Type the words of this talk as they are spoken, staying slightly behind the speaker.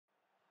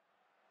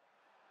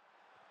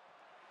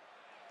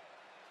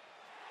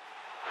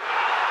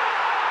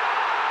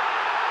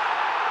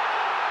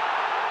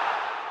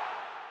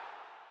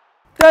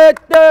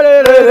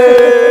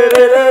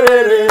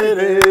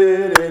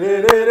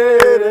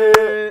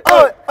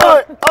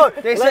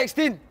Day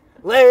 16.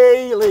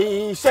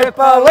 Lily,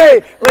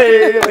 Shipperley,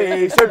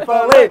 Lily,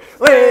 Shipperley,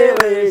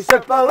 Lily,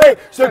 Shipperley,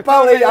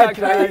 Shipperley and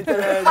Crichton.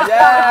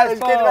 Yes,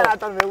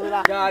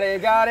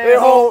 Gary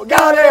ho,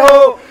 Gary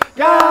ho,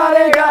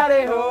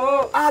 Gary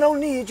ho. I don't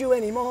need you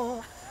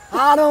anymore.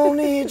 I don't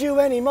need you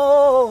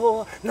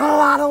anymore. No,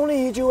 I don't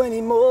need you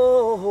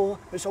anymore.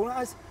 What song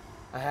that is?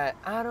 I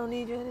don't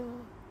need you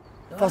anymore.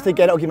 First I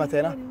get it, I'll give him a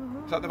tenner.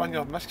 Is that the one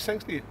your miss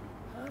sings to you?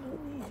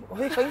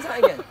 Who sings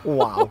that again?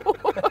 Wow.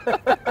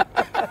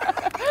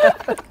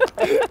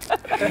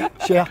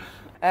 Share.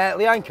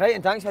 Leanne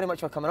Crichton, thanks very much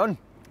for coming on.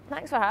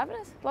 Thanks for having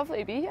us. Lovely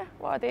to be here.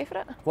 What a day for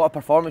it. What a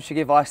performance you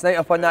gave last night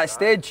up on that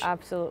stage.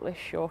 Absolutely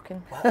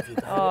shocking. What have you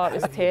done? Oh, it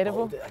was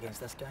terrible.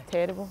 Against this guy?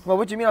 Terrible. Well,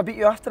 what do you mean I beat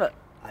you after it?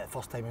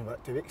 First time in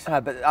about 2 weeks.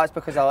 But that's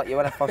because I let you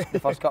win the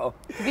first cuddle.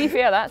 To be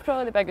fair, that's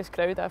probably the biggest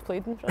crowd I've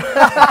played in front of.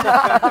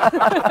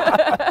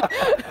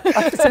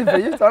 That's the same for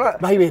you, done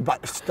it? By the way,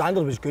 but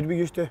standard was good we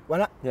used to,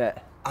 wasn't it? Yeah.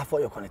 I thought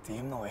you were going to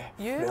team, no way.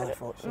 You really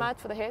thought so. mad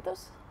for the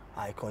headers?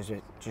 Aye, because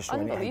you just so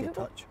many headed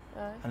touch.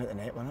 Aye. And at the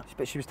net, wasn't it?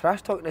 But she was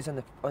trash talking us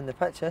on the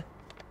pitch, eh?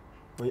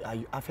 Wait,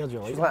 I've heard you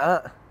like She's that.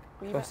 like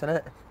that. Twisting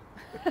it.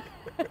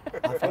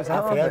 I've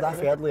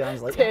heard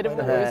Leanne's like Terrible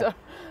that.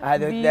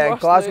 loser. The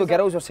Glasgow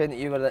girls were saying that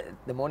you were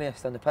the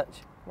moneyest on the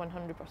pitch.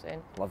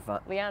 100%. Love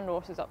that. Leanne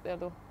Ross is up there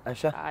though. Is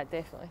she? Aye,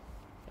 definitely.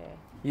 Yeah.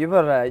 You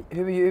were,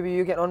 who were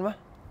you getting on with?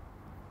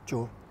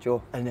 Joe.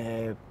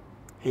 And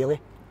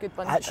Hayley. Good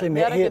bunch. Actually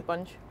They're met a good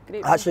bunch.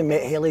 Great I actually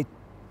met Hayley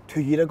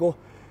 2 years ago,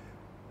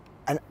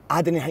 and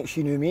I didn't think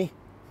she knew me,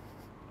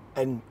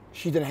 and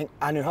she didn't think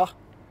I knew her,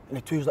 and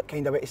the twos like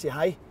kind of went to say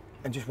hi,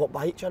 and just walked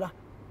by each other,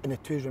 and the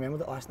twos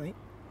remembered it last night.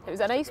 It was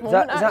a nice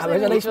moment actually. It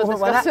was a nice moment,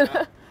 wasn't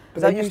it?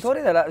 Was that your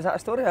story there? Was that a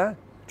story, eh?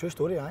 True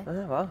story, aye.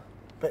 Wow.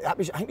 But that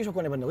was, I think we were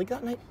going to win the league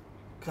that night,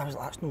 because I was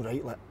like, that's not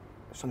right, like,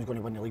 someone's going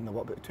to win the league, and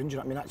what about the twins, do you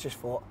know what I mean? That's just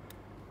thought,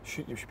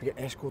 shoot, you should be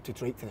getting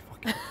escorted right to the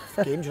fucking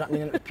game, do you know what I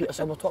mean? And it was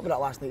Peterson, we'll talk about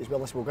that last night as well,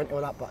 let's go into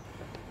all that, but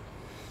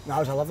no, it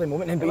was a lovely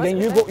moment then. But then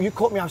you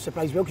caught me off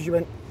surprise well, because you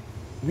went,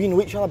 we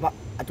know each other, but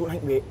I don't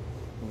think we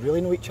really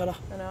know each other.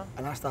 I know.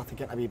 And I started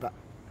getting a wee bit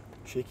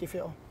shaky for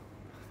it all.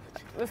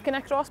 We've kind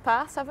of crossed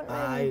paths, haven't we?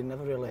 Aye,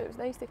 never really. It was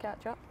nice to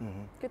catch up.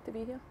 Good to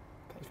be here.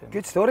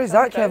 Good stories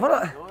that, Kev,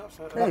 wasn't it? No,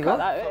 absolutely. There you go. Cut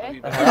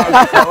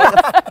that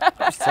out,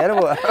 That's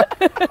terrible.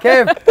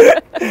 Kev,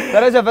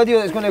 there is a video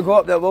that's going to go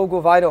up that will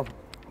go viral.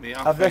 Mate,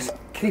 Of this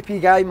creepy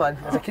guy, man.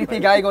 There's a creepy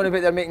guy going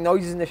about there making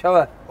noises in the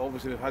shower.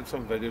 Obviously, we've had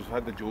some videos. We've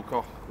had the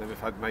Joker, then we've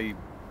had my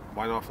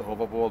one off the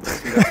hoverboard.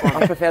 See this one?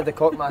 I preferred the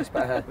cock mask,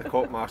 but The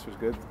cock mask was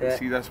good. Yeah.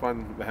 See this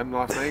one with him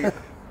last night?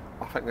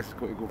 I think this is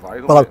going to go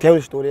viral. Well, I'll mate. tell you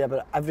a story about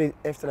it.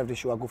 After every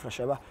show I go for a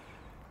shower,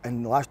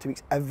 and the last 2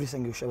 weeks every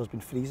single shower's been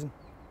freezing.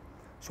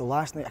 So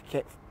last night I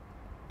kept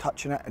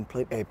touching it and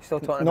playing. Still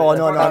talking No.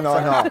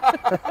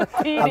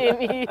 Deary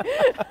me.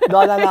 No.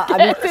 I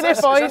mean, To the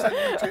point.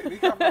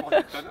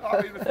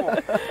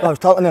 I was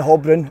talking in the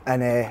hob room,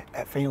 and it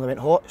finally went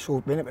hot. So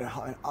when it went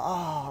hot, I went,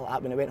 like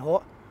that when it went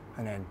hot,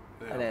 and then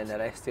the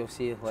rest you'll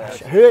see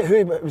later.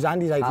 who was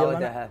Andy's idea? I'll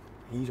Wasn't do it? it.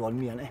 He's on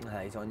me, isn't he?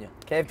 He's on you.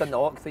 Kev done the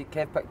lock.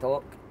 Kev picked the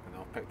lock. And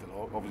I picked the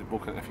lock. Obviously,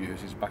 broke into a few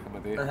houses back in my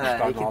day.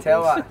 You can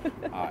tell that.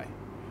 Aye.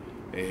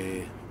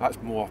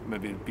 That's more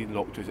maybe being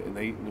locked out at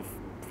night and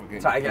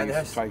forgetting Try to get in keys, the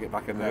house. Try to get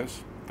back in the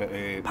house. But no,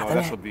 didn't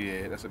this will be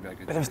a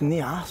good. But it was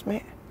no arse,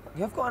 mate.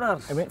 You've got an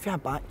arse. I went for a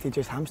back to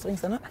just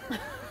hamstrings, didn't it?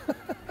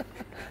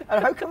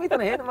 And how come you done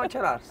a head much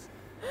your arse?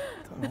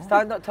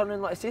 Stand up, turn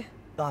around, let's see.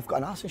 No, I've got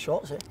an arse in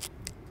shorts, eh?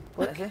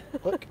 Let's see.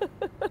 Look,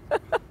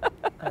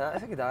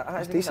 That's a good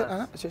arse. it's decent,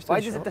 isn't it? It's just Why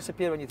in does it shorts.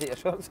 disappear when you take your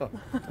shorts off?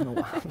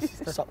 No,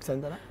 it sucks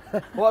in, doesn't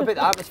it? What about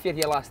the atmosphere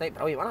here last night?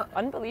 Brilliant, wasn't it?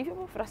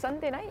 Unbelievable for a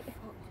Sunday night.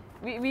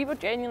 We were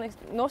genuinely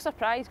no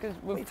surprise because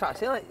What are you we've trying to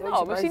say?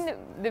 Like, we've seen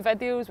the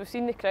videos, we've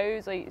seen the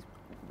crowds,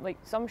 like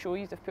some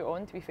shows they've put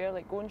on. To be fair,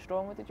 like Going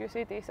Strong. What did you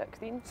say? Day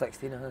 16.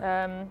 16.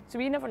 So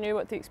we never knew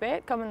what to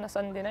expect coming on a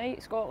Sunday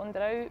night. Scotland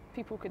are out.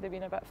 People could have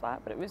been a bit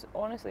flat, but it was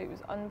honestly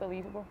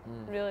unbelievable.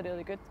 Really,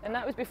 really good. And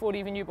that was before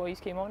even you boys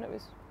came on. It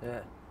was.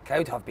 Yeah.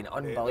 Crowd have been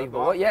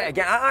unbelievable. they're Yeah,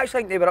 again, I actually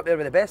think they were up there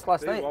with the best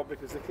last They night. were,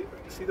 because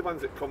see the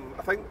ones that come.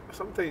 I think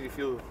sometimes you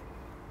feel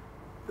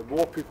the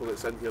more people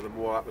that's in here, the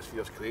more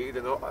atmosphere's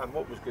created. And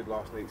what was good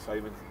last night,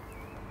 Simon?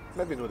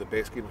 Maybe not the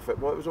best game of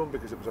football it was on,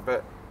 because it was a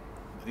bit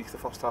brief. The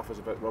first half was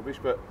a bit rubbish,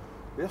 but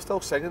they're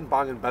still singing,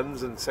 banging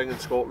bins and singing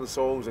Scotland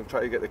songs and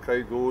trying to get the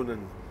crowd going,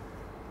 and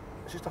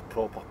it's just a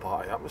proper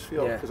party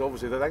atmosphere. Yeah. Because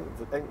obviously I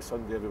think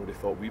Sunday everybody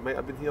thought we might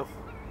have been here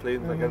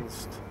playing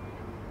against.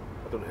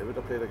 I don't know who we'd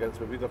have played against,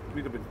 but we'd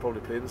have been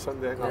probably playing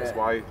Sunday. I think that's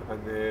why.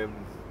 And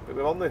but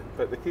we weren't.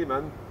 But they came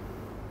in.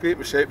 Great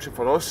reception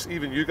for us.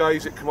 Even you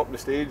guys that come up on the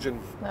stage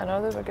and I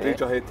know they were played great.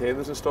 your head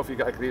tenors and stuff. You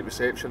got a great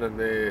reception, and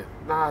it's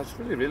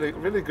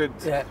really good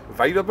Yeah.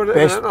 vibe about it.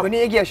 Best- Isn't it? We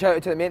need to give a shout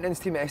out to the maintenance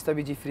team at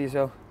SWG3 as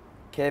well.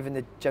 Kevin,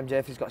 the Jim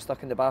Jeffries got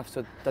stuck in the bath,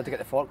 so did they get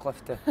the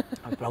forklift to...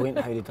 That's brilliant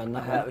how he done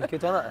that. It was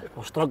good, wasn't it? I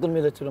was struggling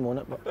with the two of them on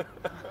it, but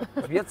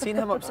It was weird seeing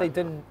him upside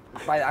down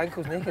by the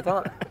ankles naked,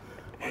 wasn't it?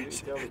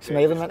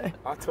 smiling, wasn't he?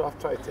 I've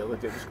tried to tell you,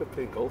 just go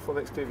play golf for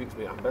the next 2 weeks,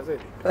 mate. I'm busy.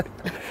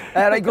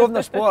 Right,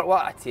 Governor Sport,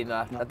 what a team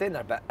there. They're doing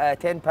their bit.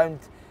 £10,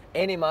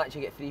 any match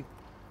you get free,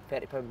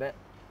 £30 bet.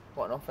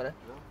 What an offer, eh?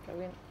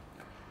 Brilliant.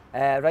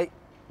 Right,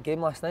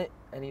 game last night,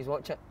 and he's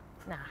watch it.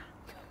 Nah.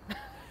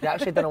 You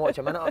actually didn't watch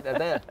a minute up there,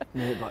 did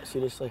you? No, but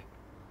seriously,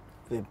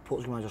 the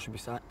Portugal manager should be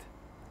sacked.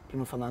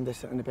 Bruno Fernandes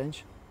sitting on the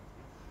bench.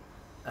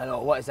 I know,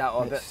 what is that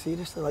all Mate, about?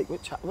 seriously, like,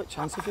 what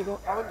chance have you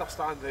got? I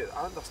understand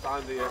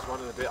that he is one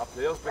of the better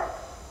players, but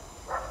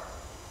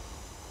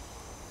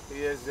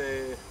he is.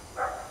 Is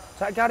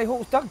that Gary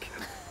Holt's Doug?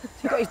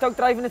 Has he got his dog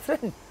driving the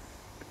train?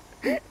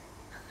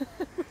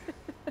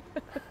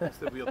 That's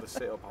the weirdest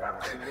setup I've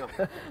ever seen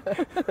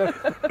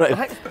there.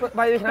 Right.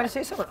 By the way, can I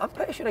say something? I'm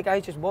pretty sure a guy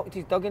just walked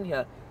his dog in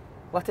here,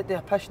 let it do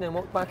a piss and then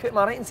walked back out. Am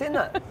I right in saying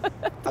that?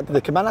 Did they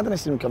come in? I didn't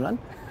see them coming in.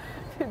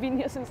 We've been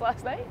here since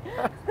last night.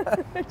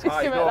 Just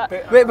Aye, came no, out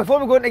that. Wait, before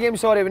we go into the game,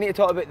 sorry, we need to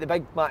talk about the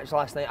big match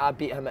last night. I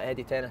beat him at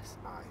heady tennis.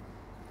 Aye.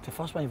 It's the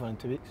first one you've won in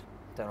 2 weeks.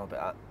 Don't know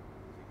about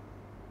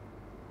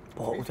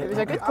Bottled It was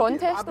a good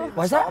contest though.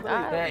 Was it? Saturday.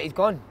 that. Yeah, he's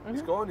gone.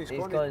 He's gone. He's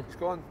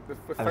gone. We've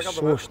I was figured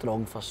so him out.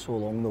 strong for so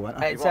long though,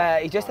 wasn't I?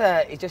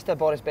 It's he's just a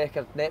Boris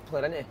Becker net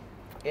player, isn't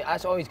he?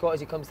 That's all he's got as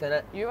he comes to the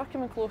net. You were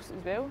coming close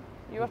as well.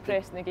 You were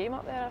pressing the game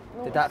up there. I've Did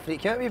noticed. that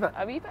freak you out a wee bit?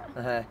 A wee bit.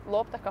 Uh-huh.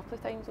 Lobbed a couple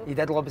of times though. You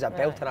did lob as a Aye.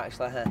 belter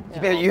actually. Huh?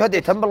 Yeah. You had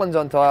the Timberlands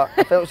on top.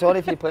 I felt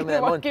sorry for you playing with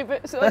them on. Worky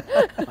boots on.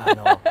 I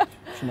know.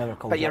 Should never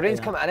call But your that reign's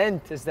like come at an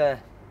end as the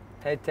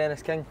head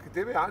tennis king. Could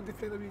David Andy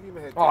playing a wee game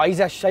ahead? Oh, he's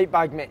a shite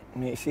bag, mate. that.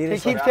 Mate, He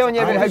seriously. keeps telling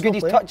you about how He's good not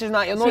his playing. touch is and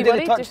that. He'll So not you do the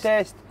worried? touch Just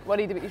test.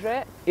 Worried about his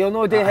rep. He'll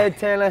not do head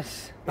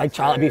tennis. Big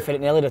Charlie, be fair,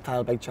 nearly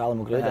retired Big Charlie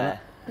McGrew, Uh,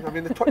 didn't I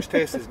mean, the touch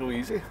test is no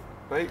easy,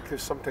 right?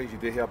 Because sometimes you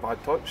do hear a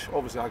bad touch.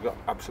 Obviously, I got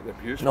absolutely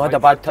abused. No, for had a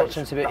my bad touch touch.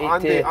 since about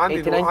But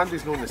 89.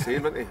 Andy's known the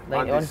same, isn't he?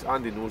 91.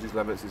 Andy knows his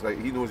limits. He's like,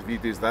 he knows if he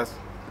does this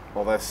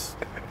or this,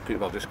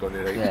 people are just going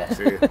to Yeah.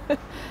 say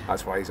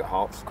that's why he's at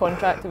Hearts.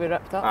 Contract to be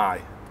ripped up.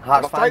 Aye.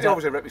 Hearts I've tried fans, to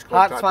obviously rip his Hearts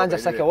contract fans up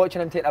are sick anyway. of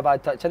watching him take a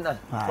bad touch, aren't they?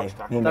 Aye, Touch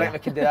tackle. no I more. think we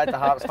could do that to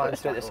Hearts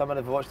fans throughout the summer.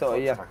 They've watched it all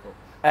year. Tackle.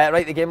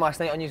 Right, the game last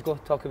night, on you go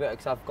talk about it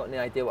because I've got no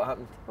idea what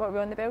happened. What, are we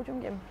on the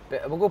Belgium game?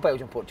 But we'll go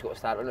Belgium Portugal to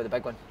start with, the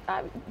big one.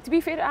 To be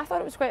fair, I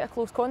thought it was quite a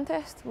close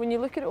contest. When you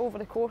look at it over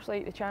the course,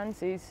 like the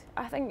chances,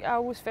 I think I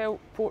always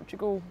felt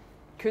Portugal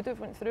could have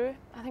went through.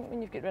 I think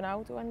when you've got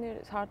Ronaldo in there,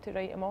 it's hard to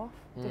write him off.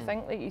 To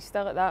think like he's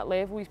still at that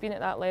level, he's been at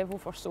that level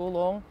for so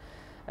long.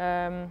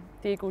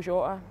 Diego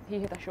Jota,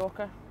 he had a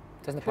shocker.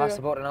 Doesn't pass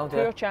the ball to Ronaldo.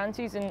 Poor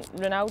chances, and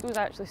Ronaldo's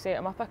actually set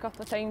him up a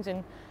couple of times,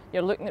 and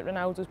you're looking at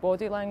Ronaldo's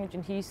body language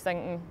and he's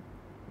thinking,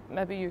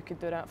 maybe you could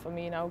do that for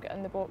me and I'll get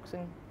in the box,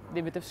 and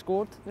they would have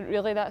scored.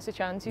 Really, that's the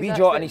chances. Wee That's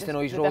Jota what needs to just know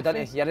his the role, doesn't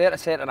difference. he? You're there to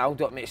set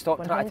Ronaldo up, mate.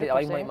 Stop trying to take the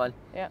limelight, 100%. man.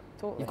 Yeah,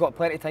 totally. You've got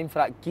plenty of time for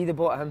that. Give the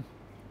ball to him.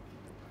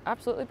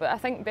 Absolutely, but I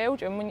think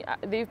Belgium,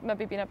 they've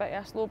maybe been a bit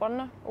of a slow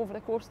burner over the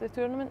course of the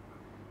tournament.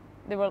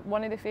 They were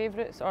one of the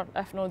favourites, or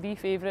if not the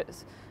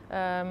favourites,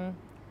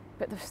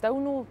 but they've still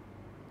not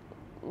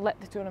lit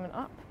the tournament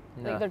up.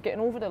 No. Like they're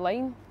getting over the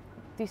line,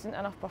 decent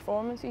enough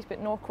performances,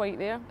 but not quite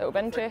there. It'll be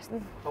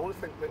interesting. I only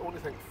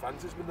think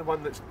France has been the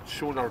one that's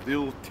shown a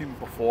real team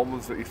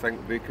performance that you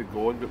think they could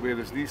go on. But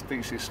whereas these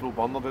things say slow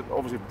burner,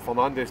 obviously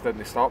Fernandes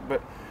didn't start,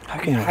 but How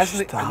can you not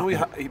hasn't. I start,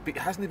 know mate? he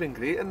hasn't been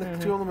great in the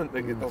tournament.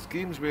 Like, there's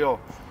games where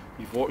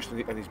you've watched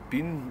and he's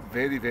been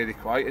very, very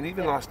quiet. And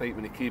even last night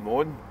when he came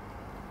on,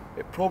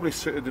 it probably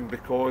suited him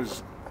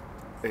because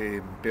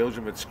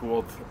Belgium had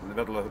scored in the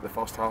middle of the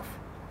first half.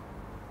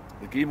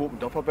 The game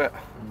opened up a bit,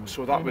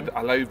 so that would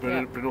allow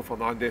Bruno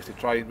Fernandes to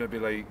try and maybe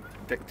like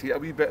dictate a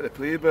wee bit of the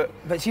play. But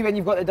see, when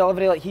you've got the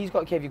delivery like he's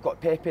got, Kev, you've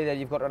got Pepe there,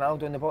 you've got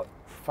Ronaldo in the box.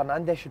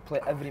 Fernandes should play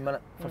every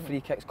minute for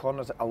free kicks,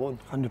 corners alone.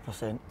 100%.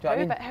 Do you know what I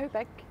mean? How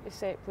big is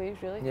set plays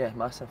really? Yeah,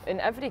 massive. In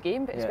every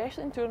game, but Yeah.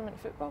 especially in tournament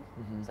football,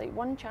 it's like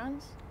one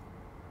chance.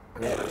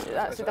 Yeah.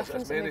 That's the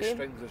difference as in many the game.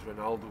 strings as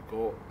Ronaldo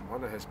got,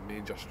 one of his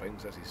major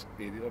strings is his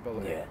aerial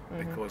ability. Yeah.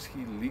 Because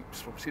he leaps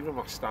from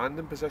a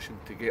standing position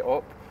to get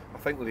up. I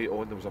think late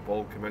on there was a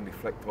ball come in, he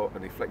flicked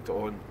it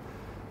on,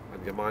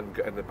 and your man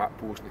got in the back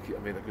post and the keeper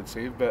made a good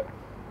save. But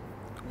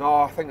no,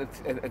 I think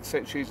in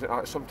situations like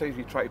that, sometimes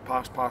you try to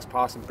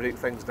pass and break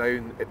things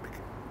down.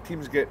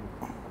 Teams get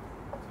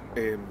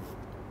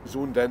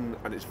zoned in,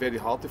 and it's very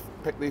hard to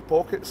pick the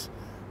pockets.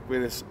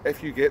 Whereas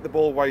if you get the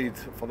ball wide,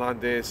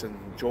 Fernandes and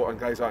Jota and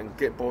guys like that, and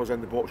get balls in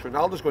the box,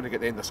 Ronaldo's going to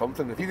get the end of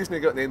something. If he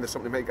doesn't get the end of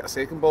something, he might get a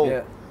second ball.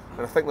 Yeah.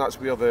 And I think that's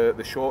where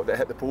the shot that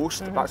hit the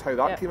post, that's how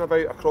that came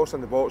about. A cross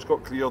in the box,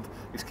 got cleared,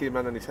 he's came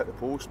in and he's hit the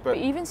post. But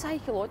even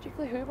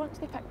psychologically, who wants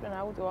to pick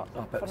Ronaldo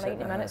up but for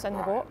 90 minutes in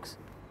the box?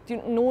 Do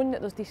you knowing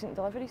that there's decent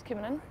deliveries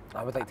coming in?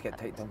 I would like to get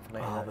tight done for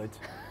 90 I minutes.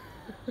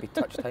 would. Be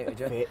touch tight, would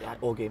you? Do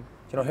All game.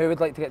 you know who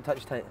would like to get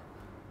touch tight?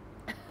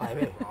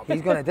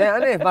 He's going to do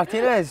it, isn't he?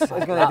 Martinez is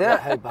going to do it.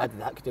 How bad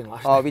did that do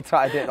last Oh, night? we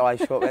tried to do it the live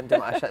show, went into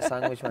my shit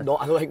sandwich, man. No,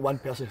 I don't think one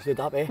person said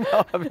that,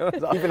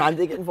 eh? Even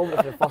Andy got involved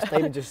for the first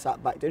time and just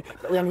sat back down.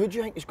 But Leanne, who do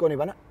you think is going to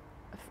win it?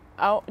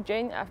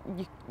 Jen,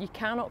 you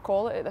cannot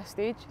call it at this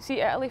stage.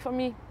 See, Italy for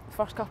me,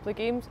 first couple of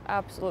games,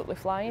 absolutely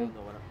flying.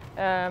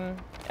 And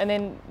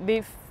then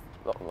they've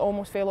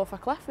almost fell off a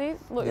cliff. They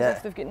look as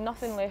if they've got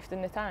nothing left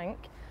in the tank.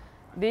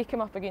 They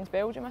come up against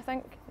Belgium, I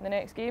think, the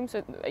next game.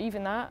 So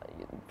even that,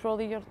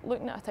 probably you're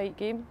looking at a tight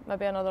game.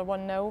 Maybe another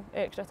 1-0,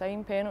 extra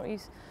time,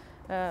 penalties.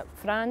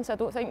 France, I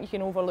don't think you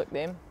can overlook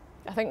them.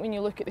 I think when you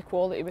look at the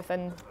quality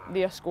within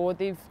their squad,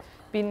 they've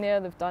been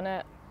there, they've done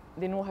it,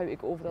 they know how to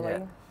go over the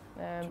line.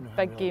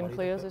 Big game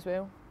players as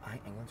well. I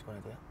think England's going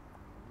to do it.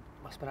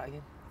 Whisper that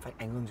again. I think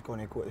England's going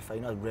to go to the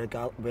final,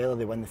 whether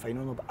they win the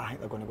final or not, but I think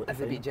they're going to go to the If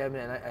final. they beat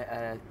Germany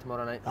tonight,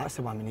 tomorrow night. That's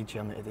the one we need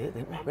Germany to do,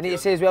 didn't we? We need to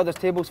say as well, there's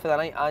tables for the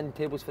night and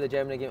tables for the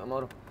Germany game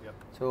tomorrow. Yep.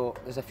 So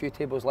there's a few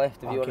tables left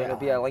if you want. There'll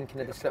be a link in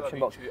the description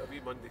box. A wee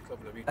Monday club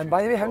and a wee And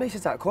by the way, how Tuesday nice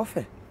is that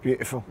coffee?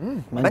 Beautiful.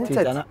 Minted,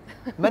 Minted. innit?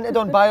 Minted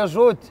on Byers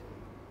Road.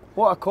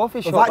 What a coffee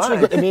We've shop actually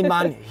that got is. the main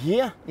man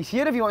here. He's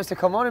here if he wants to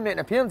come on and make an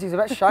appearance. He's a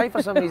bit shy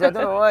for some reason, I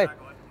don't know why.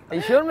 Are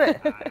you sure, mate?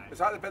 Is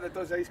that the bit that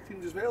does ice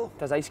creams as well?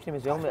 Does ice cream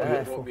as well, You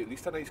mate? got me at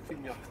least an ice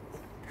cream,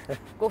 yeah.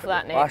 Go for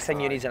that next. Last thing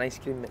you need is an ice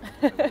cream, mate.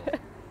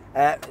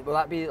 Will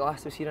that be the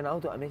last we see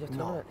Ronaldo at a major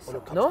tournament?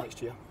 World Cup's No?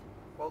 next year.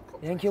 World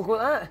Cup. You think he'll go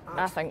to that?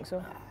 I think so.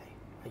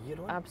 Aye. A year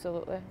on.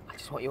 Absolutely. I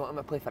just want him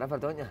to play forever,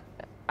 don't you?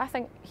 I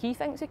think he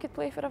thinks he could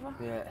play forever.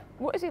 Yeah.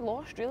 What has he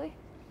lost, really?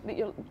 That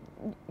you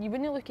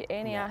wouldn't look at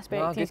any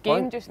aspect No, of his good game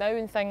point. just now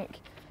and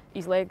think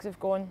his legs have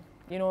gone,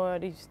 you know, or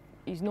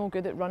he's no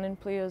good at running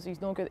players,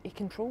 he's no good. He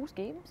controls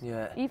games.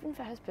 Yeah. Even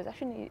for his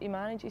position, he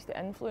manages to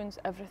influence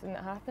everything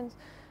that happens.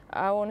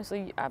 I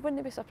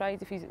wouldn't be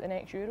surprised if he's at the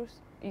next Euros.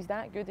 He's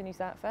that good and he's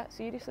that fit.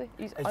 Seriously,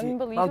 he's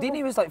unbelievable. Maldini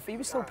he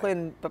was still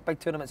playing big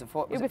tournaments at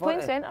 40. He'll be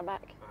playing centre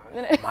back.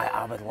 Mate,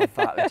 I would love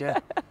that, would you?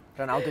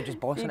 Ronaldo just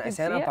bossing You at a could see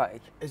centre it.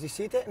 back. Has he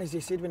said it, and has he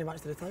said when he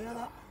wants to retire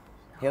that?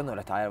 He'll not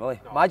retire, will he?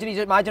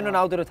 Imagine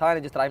Ronaldo retiring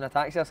and just driving a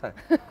taxi or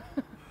something.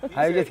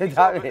 How you did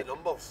that, mate?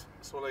 Numbers.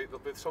 So like there'll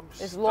be some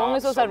As long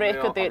as there's a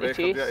record there to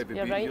chase, to be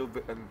you're beat right.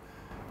 Healed, and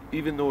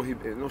even though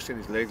I'm not saying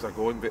his legs are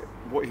gone, but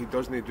what he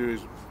doesn't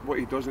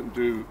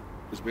do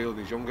as well in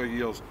his younger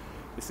years,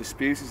 it's the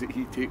spaces that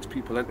he takes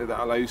people into that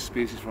allows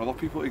spaces for other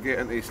people to get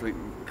into. It's like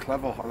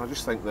clever, and I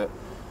just think that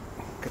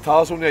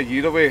Qatar's only a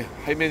year away.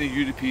 How many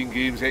European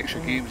games,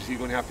 extra games is he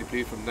going to have to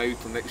play from now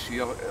till next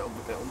year? It'll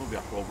not be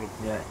a problem.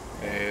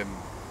 Yeah.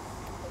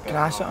 Can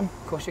I ask something?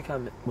 Of course you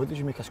can, mate. What did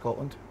you make of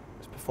Scotland?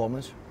 Its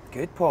performance?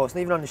 Good, Paul. It's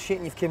not even on the sheet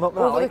and you've came up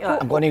with Over that. the Like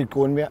that. I'm going to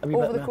go in with it a wee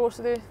Over bit the now. course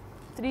of the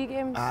 3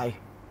 games, Aye.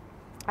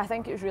 I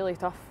think it was really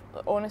tough.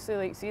 Honestly,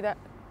 like, see that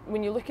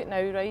when you look at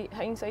now, right,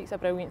 hindsight's a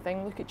brilliant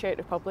thing. Look at Czech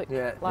Republic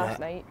last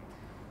night.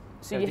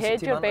 So They're you a decent hedge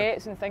team, your aren't they?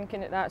 bets and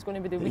thinking that that's going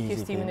to be the Easy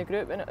weakest team in the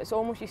game. group, and it's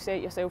almost you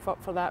set yourself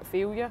up for that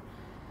failure.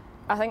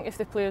 I think if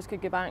the players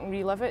could go back and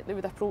relive it, they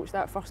would approach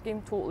that first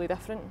game totally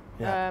different.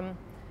 Yeah.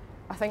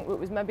 I think what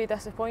was maybe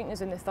disappointing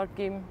is in the third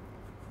game,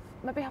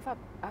 maybe have a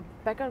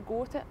bigger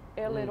go at it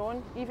earlier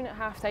on. Even at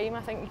half time,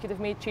 I think you could have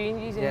made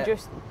changes and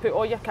just put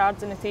all your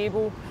cards on the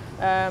table.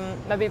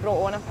 Maybe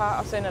brought on a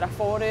Patterson or a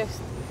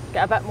Forrest,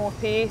 get a bit more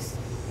pace.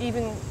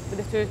 Even with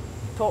the 2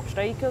 top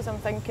strikers, I'm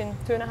thinking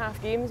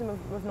 2.5 games and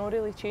we've not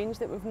really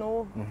changed it. We've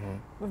no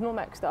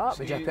mixed it up.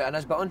 Would you put in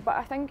his button? But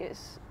I think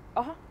it's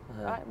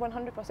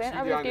 100%. See,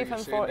 I would have gave him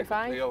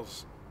 45. The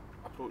players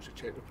approach the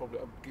Czech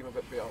Republic game a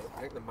bit better.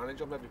 I think the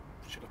manager maybe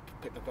should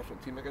have picked a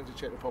different team against the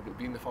Czech Republic,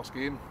 being the first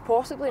game.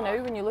 Possibly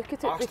now when you look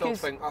at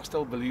it, I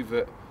still believe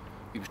that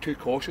he was too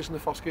cautious in the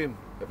first game.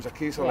 It was a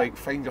case of like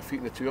find your feet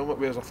in the tournament,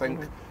 whereas I think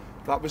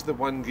that was the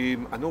one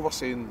game. I know we're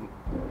saying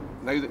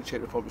now that the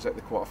Czech Republic's at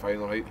the quarter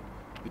final, right?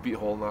 They beat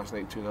Holland last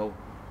night 2-0.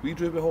 We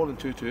drew with Holland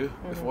 2-2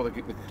 before the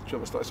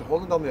tournament started. So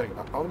Holland I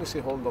want to say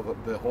Holland are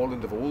the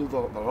Holland of old.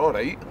 They're all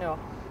right. Yeah.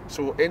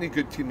 So any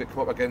good team that come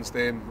up against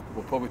them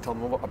will probably turn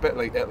them over. A bit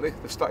like Italy,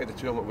 they started the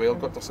tournament well,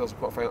 got themselves a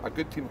quarter final. A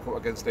good team come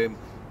up against them,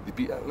 they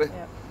beat Italy.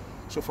 Yeah.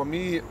 So for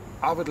me,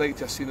 I would like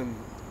to have seen them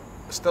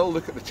still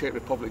look at the Czech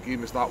Republic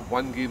game as that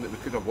one game that we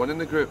could have won in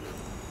the group,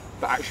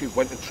 but actually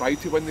went and tried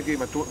to win the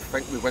game. I don't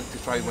think we went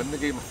to try and win the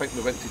game. I think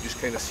we went to just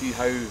kind of see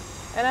how.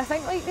 And I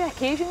think like the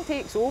occasion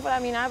takes over. I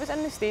mean, I was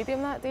in the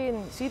stadium that day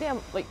and see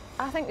them, like,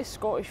 I think the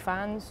Scottish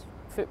fans,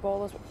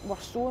 footballers, were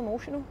so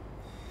emotional.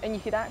 And you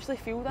could actually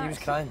feel that. He was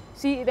crying.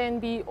 See to then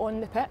be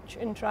on the pitch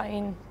and try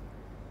and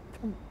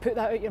put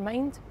that out your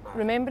mind.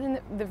 Remembering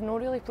that they've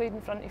not really played in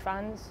front of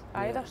fans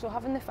either. So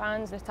having the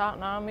fans, the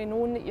Tartan Army,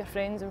 knowing that your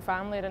friends and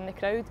family are in the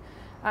crowd,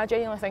 I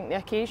genuinely think the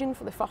occasion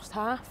for the first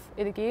half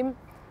of the game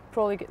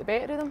probably get the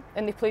better of them,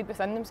 and they played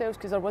within themselves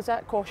because there was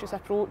that cautious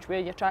approach where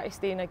you're trying to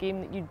stay in a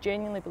game that you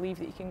genuinely believe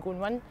that you can go and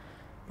win.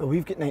 Well,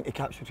 we've got 90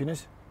 caps between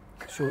us.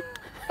 So,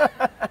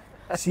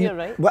 see, You're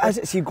right. what is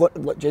it? See,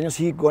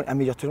 going a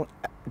major tournament.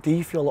 Do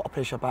you feel a lot of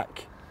pressure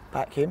back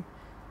home?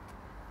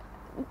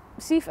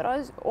 See, for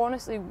us,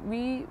 honestly,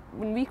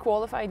 when we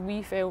qualified,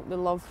 we felt the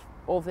love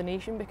of the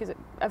nation, because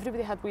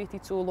everybody had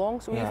waited so long.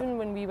 So even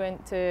when we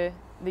went to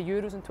the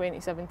Euros in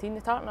 2017,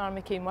 the Tartan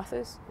Army came with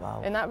us.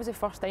 Wow. And that was the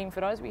first time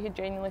for us we had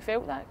genuinely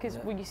felt that, because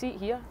when you see it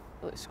here,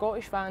 like,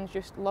 Scottish fans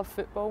just love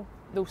football.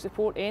 They'll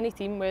support any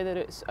team, whether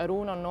it's our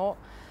own or not.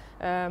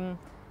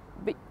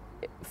 But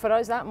for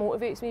us, that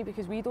motivates me,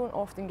 because we don't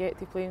often get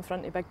to play in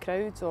front of big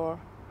crowds or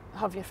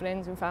have your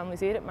friends and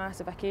families there at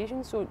massive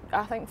occasions. So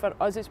I think for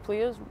us as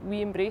players,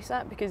 we embrace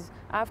that, because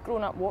I've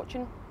grown up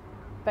watching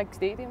big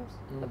stadiums,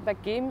 like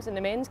big games, and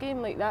the men's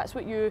game, like that's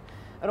what you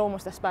are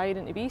almost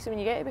aspiring to be. So when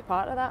you get to be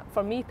part of that,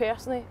 for me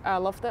personally, I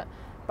loved it.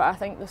 But I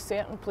think there's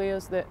certain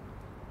players that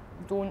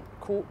don't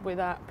cope with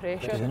that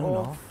pressure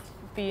of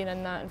being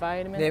in that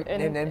environment.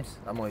 Name names.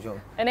 I'm always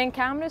joking. And then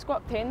cameras go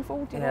up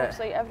tenfold. You know, it's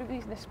like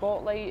everybody's in the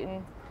spotlight,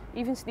 and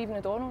even Stephen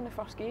O'Donnell in the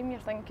first game,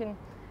 you're thinking,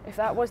 if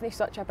that wasn't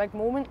such a big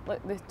moment,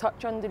 like the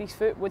touch under his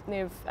foot wouldn't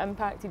have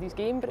impacted his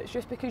game. But it's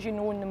just because you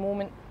know in the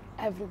moment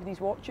everybody's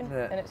watching,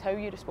 and it's how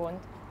you respond.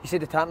 You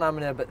said the Tartan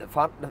Army there, but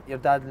your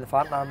dad and the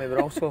Tartan Army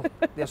were also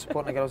there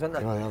supporting the girls, weren't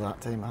they? They were there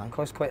that time, aye.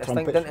 Caused quite a stink,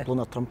 Trumpets, didn't they? blowing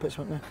their trumpets,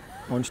 weren't they?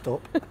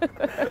 Non-stop.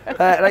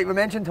 Right, we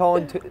mentioned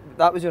Holland.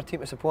 That was your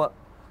team to support.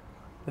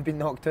 They've been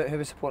knocked out. Who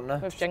was supporting now?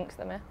 We've jinxed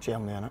them, eh?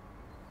 Germany, innit?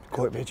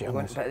 Got to be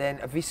Germany. But then,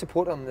 if we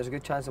support them, there's a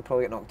good chance they'll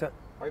probably get knocked out.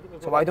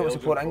 So why don't we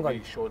support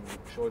England? Sean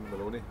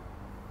Maloney.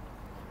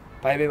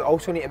 By the way, we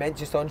also need to mention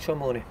just on Sean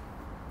Maloney.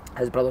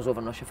 His brother's over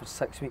in Russia for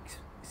 6 weeks.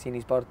 Seen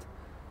his bird.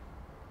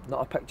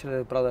 Not a picture of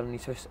the brother in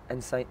his house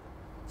in sight.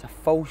 It's a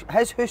full.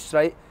 His house,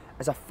 right,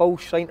 is a full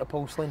shrine to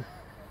porcelain.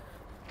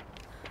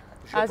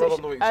 Does your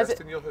brother not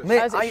exist in your house?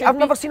 Mate, I've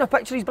never seen a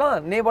picture of his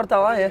brother. No word of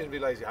lie. I didn't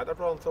realise he had a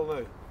brother until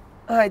now.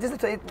 Aye,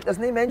 there's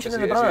no mention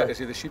of the brother. Is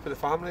he the sheep of the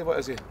family? What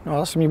is he? No,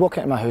 listen, when you walk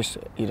into my house,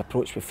 you're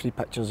approached with 3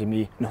 pictures of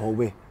me in the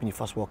hallway when you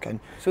first walk in.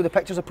 So the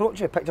pictures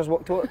approach you, pictures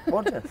walk towards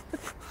you?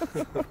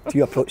 Do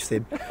you approach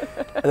them?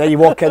 And then you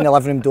walk in the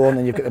living room door, and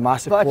then you've got the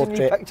massive Imagine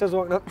portrait. me pictures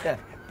walking up to you.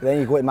 But then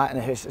you go to Matt in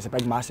the house, it's a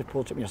big massive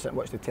portrait when you're sitting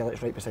watching the telly,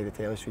 it's right beside the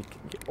telly, so you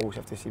always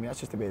have to see me. That's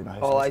just the way my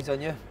house All is. eyes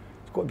on you.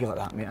 It's got to be like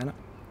that, mate, innit?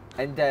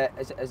 And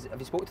have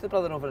you spoke to the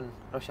brother over in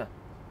Russia?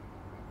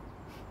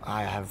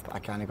 I have. I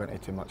can't go into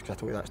too much, because I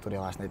told you that story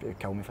last night, but it would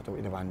kill me if I told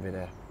you the one with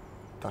the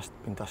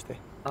being dusty.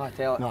 Ah,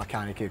 tell it. No, I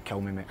can't, it would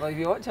kill me, mate. Well, have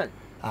you watching?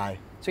 Aye.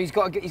 So he's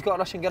got a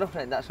Russian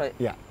girlfriend, that's right?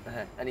 Yeah.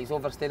 And he's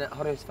over staying at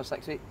her house for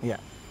 6 weeks? Yeah.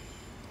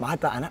 I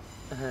had that in it,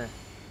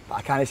 but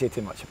I can't say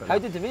too much about it. How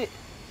did they meet?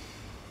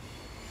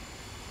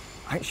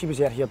 I think she was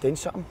here doing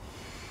something,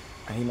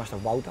 and he must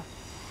have wowed her.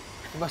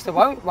 He must have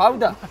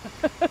wowed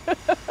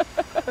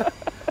her.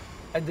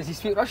 And does he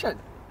speak Russian?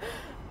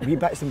 Wee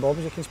bits and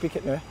bobs you can speak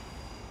it now.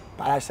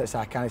 But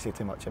I can't say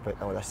too much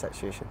about all this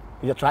situation.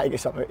 You're trying to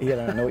get something out here,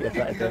 and I know what you're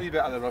trying to do. A wee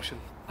bit of the Russian.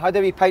 Had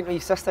a wee pint with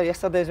your sister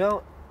yesterday as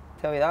well.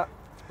 Tell you that.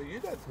 Who you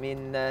did? Me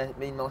and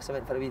Melissa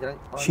went for a wee drink.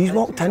 She's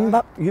walked in,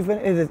 but you've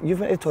went to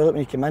the toilet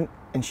when you came in,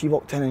 and she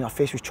walked in and her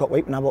face was chopped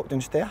white when I walked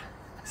downstairs.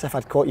 As if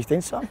I'd caught you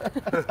doing something.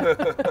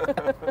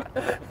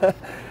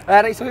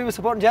 Right, so we were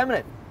supporting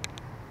Germany?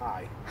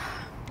 Aye.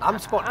 I'm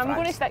supporting France. I'm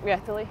going to stick with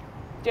Italy.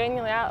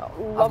 Genuinely, I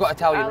I've got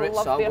Italian roots,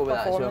 love so I'll their go with that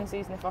as well.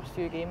 performances in the first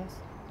few games.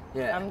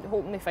 Yeah. I'm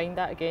hoping they find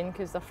that again,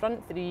 because their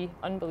front three,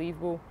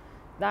 unbelievable.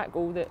 That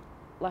goal that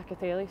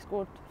Locatelli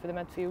scored for the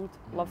midfield,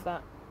 love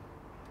that.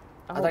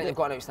 I think they've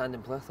got an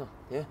outstanding player though,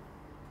 yeah.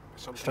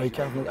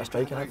 Striker, not a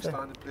striker, have they?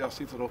 Outstanding players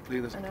seem to all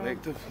playing as a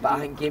collective. But I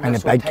think games And are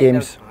the so big tight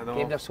games. now.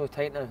 Games are so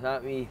tight now,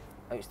 that wee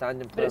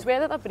outstanding But player. it's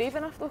whether they're brave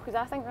enough though, because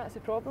I think that's the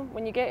problem.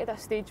 When you get to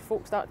this stage,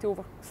 folks start to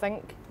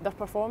overthink their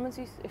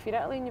performances. If you're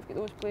Italy and you've got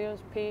those players,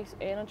 pace,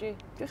 energy,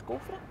 just go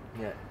for it.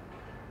 Yeah.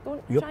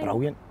 Don't You're try and-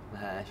 brilliant.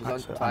 She's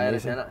That's on fire,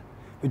 amazing. isn't it?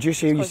 Would you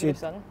say It's you 'cause of your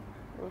said? son.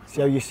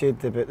 See how you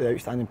said about the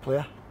outstanding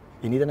player?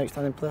 You need an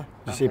outstanding player.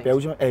 Would you I say think so.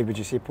 Belgium? Would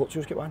you say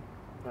Portugal's got one?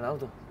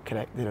 Ronaldo.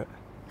 Correct, they're out.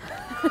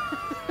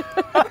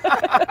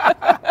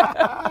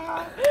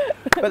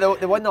 But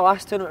they won the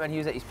last tournament when he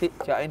was at his peak,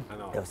 do you know what I mean? I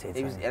know. They'll say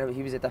He was, it's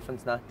he was a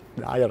difference now.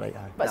 Aye, you're right,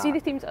 aye. But see Nah.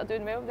 the teams that are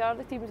doing well, they are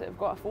the teams that have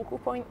got a focal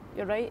point,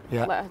 you're right.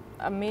 Yeah. Like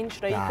a main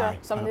striker, Aye,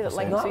 somebody that 100%.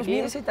 links No, it the was me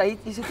game. that said that.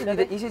 He said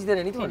they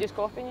didn't need He one. just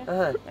copying you?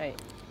 Right.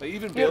 Like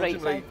even You're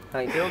Belgium, right,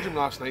 like Sam. Belgium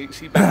last night,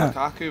 see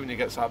Lukaku when he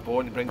gets that ball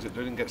and he brings it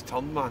down and gets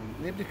turned, man,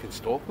 nobody can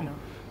stop him. No.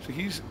 So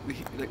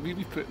like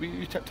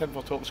you tipped him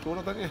for top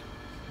scorer, didn't you?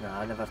 No,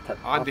 I never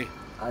tipped. Andy.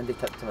 Andy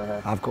tipped to my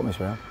head. I've got him as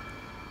well.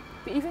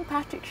 But even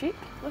Patrick Sheik,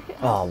 look at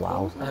Oh, his wow.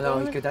 goals in the I know,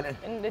 he's tournament. good, isn't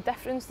he? And the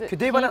difference that Could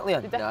they win it, the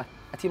Leanne? dif- Nah.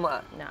 A team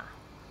like that? Nah.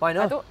 Why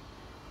not?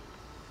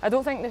 I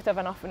don't think they'd have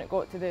enough when it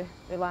got to the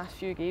last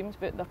few games,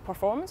 but their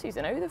performances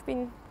now, they've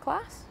been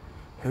class.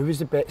 Who was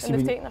the best? And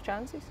they've taken their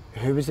chances.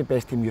 Who was the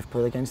best team you've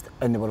played against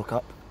in the World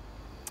Cup?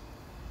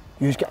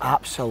 You got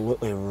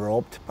absolutely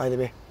robbed, by the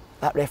way.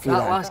 That referee.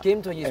 That last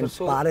game to you was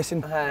so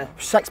embarrassing.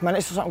 6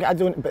 minutes or something. I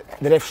don't. But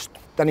the ref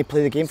didn't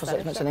play the game for 6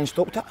 minutes and then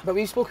stopped it. But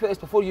we spoke about this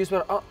before. You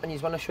were up and you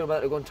weren't sure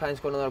whether to go and try and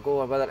score another goal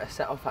or whether to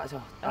sit up. That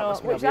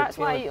must be a weird That's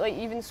feeling. why, like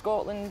even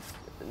Scotland,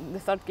 the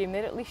third game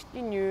there, at least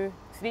you knew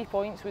 3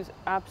 points was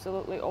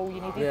absolutely all you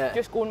needed. Yeah.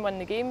 Just go and win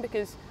the game,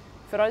 because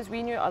for us,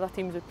 we knew other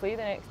teams would play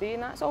the next day,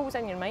 and that's always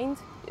in your mind.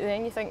 And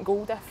then you think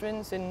goal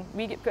difference, and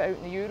we get put out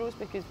in the Euros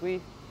because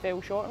we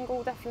fell short in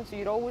goal difference, so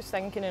you're always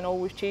thinking and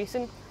always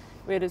chasing.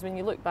 Whereas when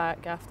you look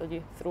back after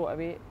you throw it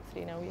away,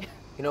 3-0, yeah.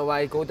 You know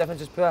why goal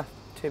difference is poor?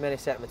 Too many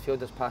centre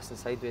midfielders passing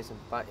sideways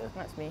and back. Yeah.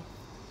 That's me.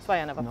 That's why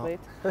I never played.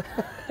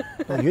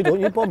 No, you don't.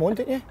 You bomb on,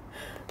 didn't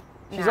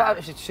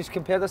you? She's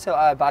compared herself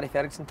to a Barry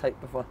Ferguson type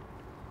before.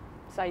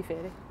 Cy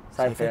Ferry.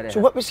 Cy Ferry. So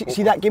what was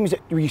see that game? Was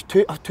it? Were you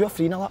 2 or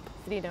 3-0 up?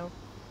 3-0.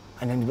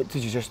 And then what,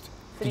 did you just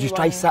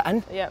try sit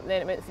in? Yeah.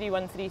 Then it went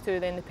 3-1, 3-2.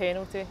 Then the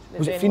penalty.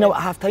 Was it 3-0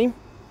 at half time?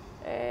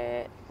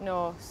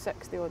 No,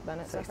 60 odd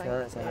minutes. 60 I think.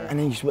 minutes. Yeah. And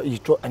then you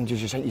dropped, and did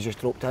you think you just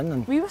dropped in?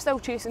 And We were still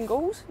chasing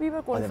goals. We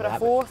were going for a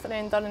fourth and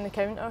then done in the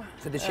counter.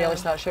 So did Shelley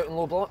start shouting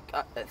low block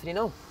at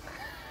 3-0?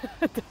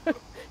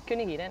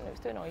 Couldn't hear it, it was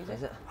too noisy.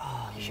 Is it?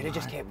 Oh, you should have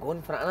just kept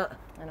going for it, innit?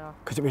 I know.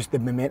 because it was the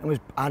momentum was.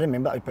 I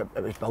remember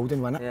it was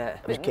building, wasn't it? Yeah.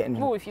 It was getting.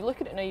 Well, if you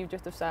look at it now, you've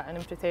just have sat in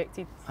and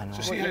protected. I know. So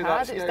What see you how had, that,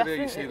 it's see how there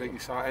you different. say like you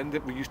sat in,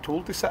 were you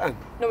told to sit in?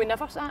 No, we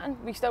never sat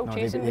in. We still No,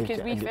 chasing they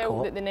because we get felt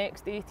caught. that the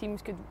next day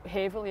teams could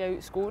heavily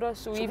outscore us.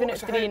 So So even what- at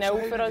so how- 3-0 so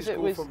how for did us, you it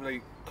go was from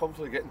like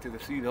comfortably getting to the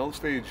 3-0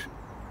 stage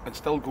and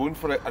still going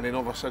for it, and then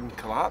all of a sudden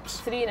collapse.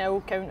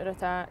 3-0 counter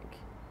attack,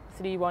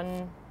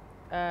 3-1.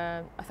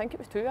 I think it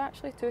was 2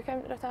 actually, 2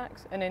 counter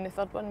attacks, and then the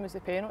third one was the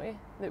penalty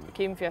that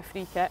came for a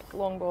free kick,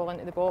 long ball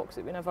into the box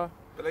that we never.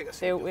 But like I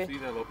said, Dealt you're with.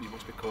 3-0 up, you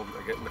must be confident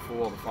of getting the 4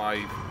 or the 5.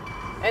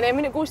 And then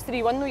when it goes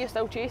 3-1 though, you're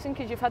still chasing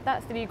because you've had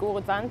that 3-goal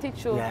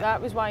advantage. So Yeah.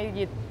 that was why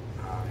you.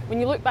 When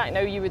you look back now,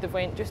 you would have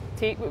went just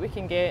take what we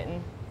can get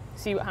and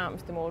see what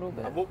happens tomorrow.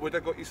 But And what would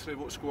have got you through?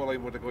 What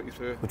scoreline would have got you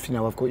through? Would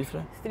 3-0 have got you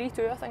through?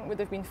 3-2 I think would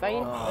have been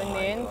fine Oh in the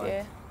my end. God.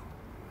 Yeah.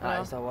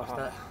 That is the worst,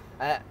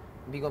 innit?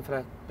 We going for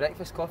a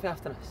breakfast coffee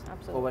after this?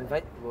 Absolutely. We'll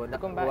invite, we'll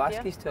going back ask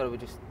here? these two or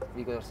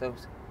we go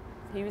ourselves?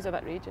 He was a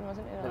bit raging,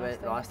 wasn't he?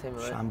 The last time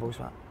we went. Shambles,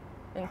 that.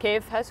 And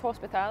Kev, his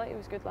hospitality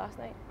was good last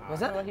night.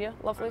 Was We it? were here,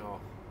 I lovely. know.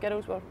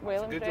 Girls were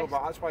well Good job, impressed.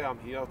 but that's why I'm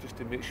here, just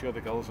to make sure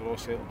the girls are all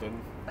settled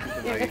in. Keep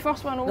them Yeah, the right.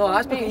 first one over. No,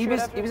 that's making because sure he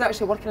was everything-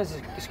 actually working as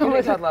a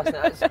security guard last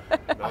night. That's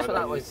what no,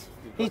 that you- was.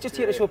 you've He's got just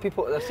here to show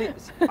people to their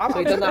seats. I'm- So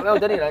he done that well,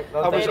 didn't he? Right?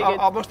 Well I, done. was, Very good.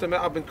 I must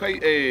admit, I've been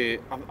quite.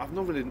 I've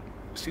not really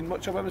seen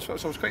much of women's football,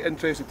 so I was quite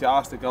interested to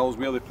ask the girls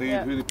where they played,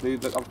 Yeah. who they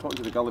played. I was talking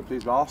to the girl that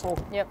plays with Arsenal.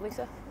 Yep,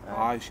 Lisa.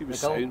 Aye, she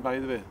was The girl? sound, by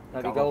the way.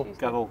 Yeah, the girl.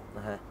 Girl.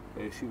 Uh-huh.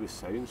 She was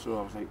sound, so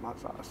I was like,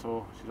 that's that.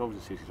 So she's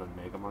obviously she's on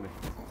mega money.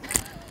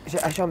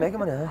 Is your mega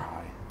money, huh?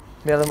 Aye.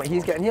 More than what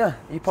he's getting here?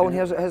 Are you pulling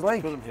hairs at his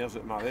leg? Pulling hairs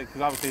at my leg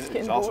because I was saying it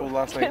Getting was Arsenal bored.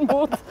 last Getting night.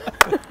 bored.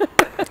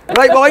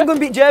 Right, well, I'm going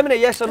to beat Germany,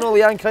 yes or no,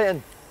 Leanne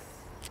Crichton?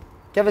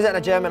 Give us it in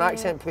a German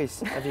accent,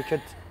 please, if you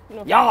could.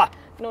 No, Yeah!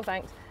 No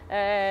thanks.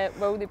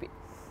 Will they be?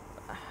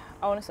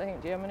 I honestly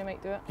think Germany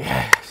might do it.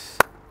 Yes.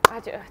 I I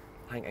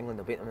think England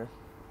will beat them,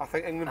 I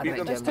think England I beat think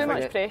them. there's Germany too will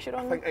much beat pressure I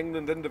on think them.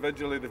 England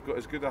individually, they've got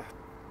as good a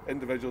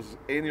individuals as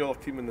any other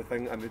team in the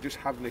thing, and they just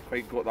haven't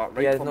quite got that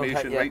right Yeah, no,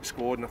 formation, yeah. right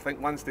squad. And I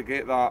think once they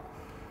get that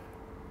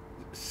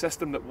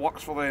system that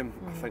works for them,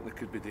 I think they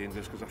could be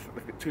dangerous because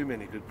they've got too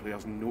many good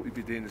players and know to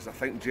be dangerous. I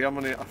think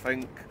Germany,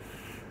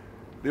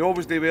 they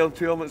always do well in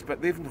tournaments,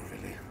 but they've not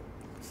really.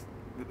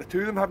 The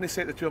two of them haven't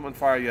set the tournament on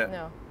fire yet.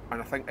 No.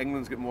 And I think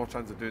England's got more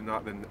chance of doing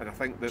that than. And I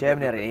think that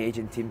Germany are an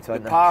aging team to the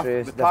win path,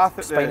 their the the path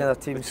that spine of their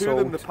the team two of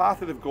them, the sold. path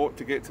that they've got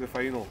to get to the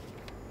final.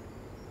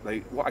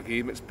 Like what a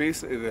game! It's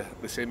basically the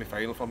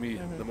semi-final for me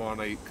tomorrow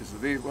night because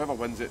whoever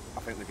wins it,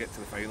 I think they get to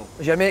the final.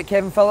 Is your mate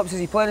Kevin Phillips, is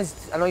he playing?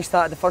 I know he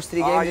started the first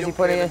 3 games, is he young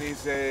playing Kevin,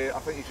 again? I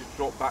think he's just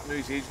dropped back now.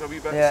 He's aging a wee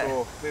bit, Yeah.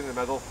 so playing in the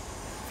middle.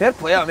 Fair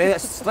play, I mean,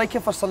 it's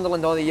striking for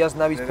Sunderland all the years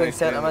now, he's Yeah, playing nice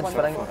centre playing. mid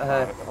for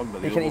England.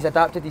 Unbelievable. He's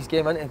adapted his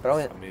game, isn't he?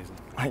 Brilliant. Amazing.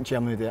 I think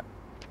Germany do it.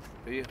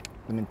 Do you?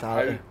 The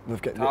mentality. How?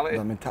 They've got Mentality?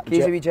 the mentality.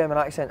 Gives a wee German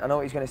accent, I know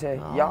what he's going to say.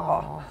 Oh.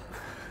 Yeah.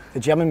 The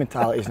German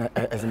mentality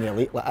is in the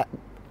elite. Like,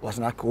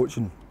 listen, I coach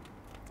and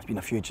there's been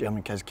a few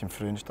German kids came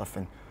through and stuff,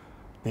 and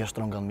they're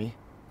stronger than me.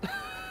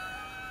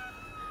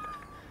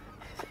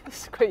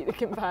 It's quite the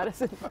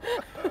comparison.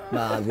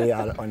 Nah, they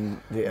are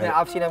on. They are, Yeah,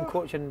 I've seen him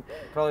coaching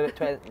probably about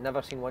 20,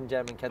 never seen one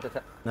German kid at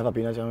it. never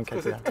been a German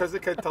kid. Yeah. Because the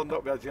kid turned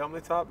up with a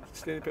Germany tap,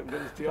 staying put him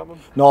down as German.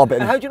 No, but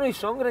And how do you know he's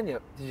stronger than you?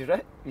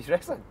 He's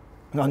wrestling?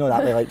 no, no,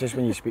 that way. Like just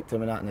when you speak to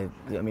them and that, and they, you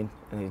know what I mean,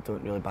 and they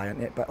don't really buy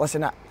into it. But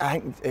listen, I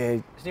think.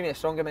 Does he mean a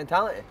stronger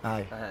mentality?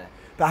 Aye. Uh-huh.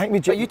 But I think we.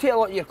 But you take a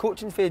lot of your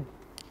coaching for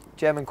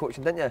German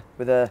coaching, didn't you?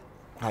 With the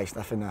Aye,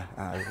 sniffing the.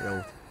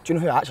 Well, do you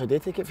know who actually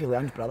did take it for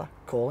Leanne's brother,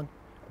 Colin?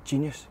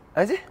 Genius.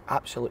 Is he?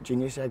 Absolute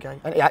genius, that guy.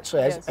 And he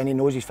actually is, Yes. and he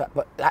knows he's fit.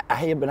 But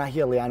when I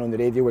hear Leanne on the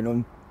radio and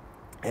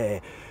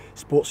on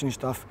sports and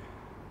stuff,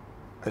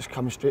 it's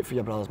coming straight for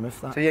your brother's mouth,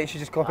 that. So you should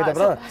just copy the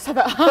brother? That's a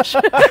bit harsh.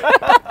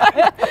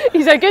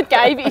 He's a good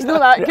guy, but he's not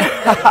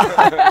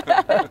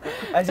that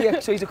good. Is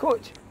he? So he's a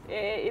coach?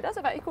 He does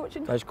a bit of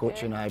coaching. Does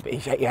coaching, aye, but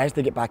he has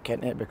to get back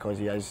into it because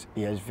he is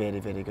very,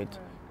 very good.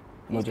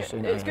 I'm not He's just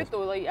good. saying It's that he good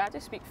though, like I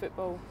just speak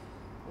football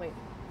like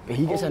But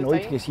he gets all the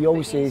annoyed time, because he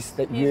always but he's- says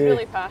that he's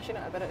really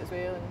passionate about it as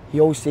well. And he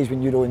always says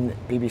when you're on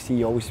BBC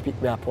you always speak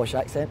with a posh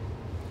accent.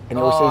 And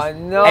he always says,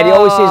 no. and he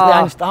always says,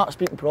 Leanne, start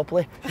speaking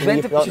properly. She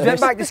went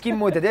back to scheme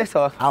mode today,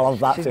 so. I love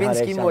that. She's too, been Harry,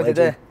 scheme it's a mode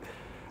today. legend.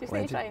 Just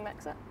need to try and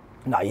mix it.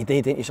 No, you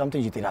do, don't you?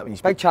 Sometimes you do that when you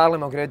speak. Big Charlie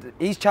Mulgrew.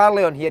 He's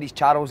Charlie on here, he's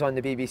Charles on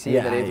the BBC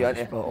and the radio, he's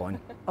isn't he? spot on.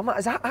 I'm like,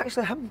 is that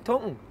actually him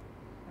talking?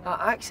 That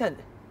accent?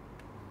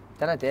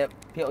 Didn't do it.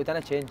 People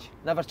didn't change.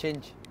 Never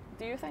change.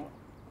 Do you think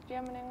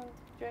Germany and England,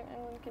 do you think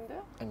England can do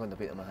it? England will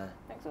beat them,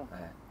 Think so?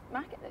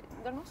 Aye.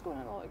 They're not scoring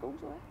a lot of goals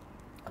though.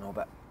 I know,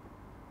 but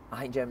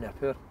I think Germany are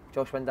poor.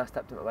 Josh Windass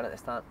tipped them to win at the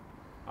start.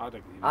 I'd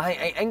agree. I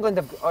think England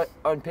have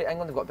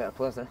got better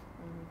players now.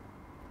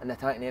 In the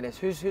attacking areas.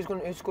 Who's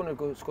going to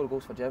go score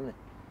goals for Germany?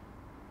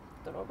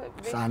 Don't know,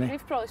 but Sané.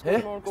 they've probably scored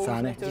Who? more goals Sané.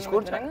 in the Has he tournament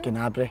scored than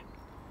England. Gnabry.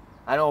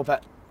 I know,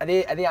 but are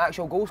they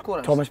actual goal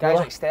scorers? Thomas Guys Müller.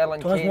 like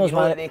Sterling, Thomas Kane, Müller's you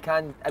know one that of- they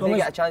can. If they Thomas-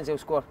 get a chance, they'll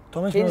score.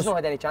 Thomas Kane's Müller's- not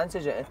had any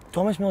chances yet.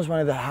 Thomas Müller's one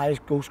of the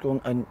highest goal scoring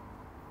in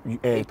He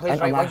plays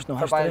right wing international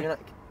for Bayern history. Munich.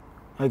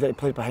 How did he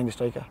play behind the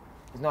striker?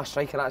 He's not a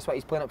striker, that's what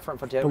he's playing up front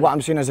for But Germany. what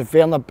I'm saying is if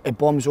Werner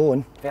bombs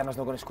on, Werner's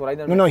not going to score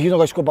either. no, he's not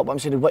going to score, but what I'm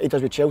saying is what he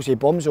does with Chelsea, he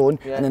bombs on,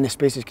 Yeah. and then the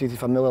space is created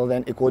for Müller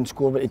then to go and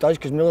score what he does,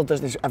 because Müller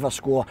doesn't ever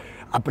score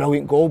a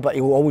brilliant goal, but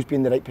he will always be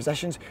in the right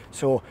positions.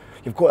 So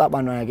you've got that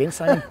one right again,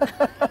 Simon.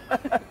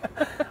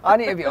 I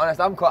need to be honest,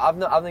 I've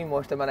not even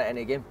watched a minute in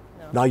a game.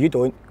 No, you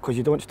don't, because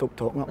you don't stop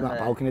talking up on that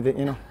balcony, don't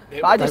you know?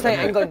 But I just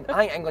think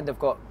England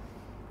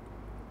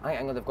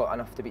have got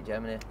enough to beat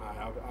Germany.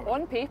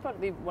 On paper,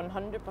 they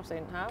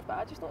 100% have, but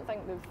I just don't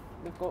think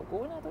they've got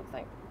going. I don't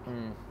think.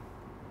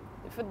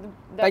 For the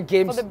Big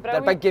games, for the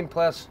they're big game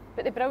players.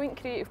 But the brilliant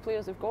creative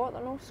players they've got,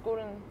 they're not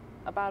scoring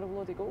a barrel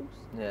load of goals.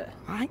 Yeah.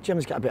 I think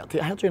Germany's got a better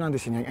team. I heard John Andy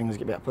saying England's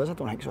got better players. I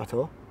don't think so at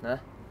all. Nah.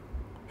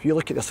 If you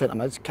look at their centre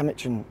mids,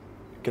 Kimmich and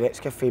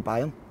Goretzka for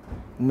Bayern,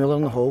 Müller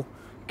in the hole,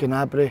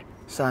 Gnabry,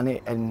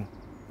 Sané and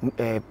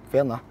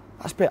Werner,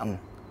 that's better than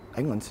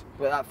England's.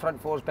 But that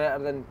front four's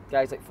better than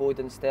guys like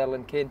Foden,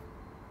 Sterling, Kane.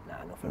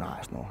 Nah, nothing. No,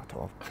 it's not at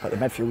all. But the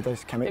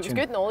midfielders, Kimmich It was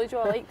good knowledge,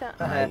 I like that.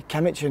 Aye,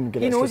 Kimmich and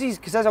Goretzka. He knows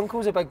because his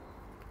uncle's a big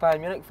Bayern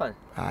Munich fan.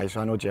 Aye,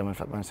 so I know German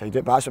football inside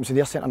it. But that's what I'm saying,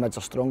 their centre mids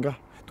are stronger.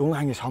 The only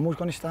thing is Hummel's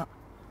going to start.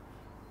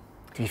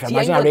 If you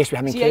imagine a race with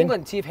him and Kane.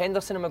 England, see if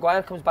Henderson and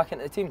Maguire comes back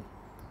into the team,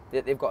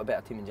 they've got a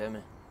better team in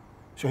Germany.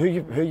 So who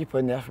you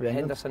playing there for England?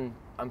 Henderson,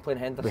 I'm playing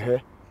Henderson.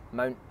 With who?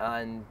 Mount,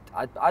 and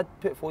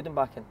I'd put Foden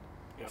back in.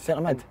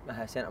 Centre mid?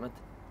 Centre mid.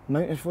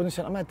 Mount and Foden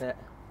centre mid?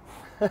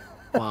 Yeah.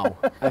 Wow,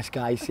 this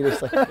guy,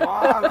 seriously.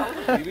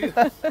 Really?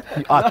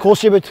 Of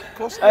course you would.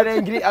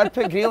 And then I'd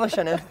put Grealish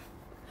in it. How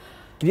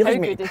Grealish,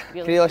 good mate. is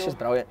Grealish? Grealish though? is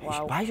brilliant.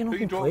 Wow. Why is he not Who you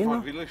been dropping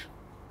playing for though? Grealish?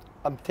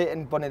 I'm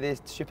taking one of the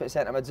stupid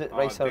centre mids at Oh,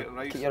 Rice or taking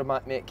Rice. keep your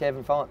mate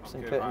Kevin Phillips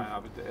and Okay, putting. I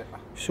would do it.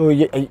 So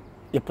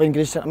you're playing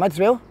Grealish centre mid as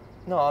well?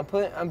 No, I'm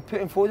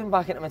putting Foden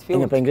back into And you're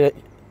midfield. playing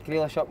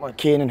Grealish up one.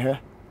 Kane and who?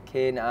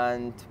 Kane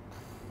and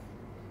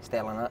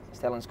Sterling.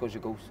 Sterling scores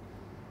your goals.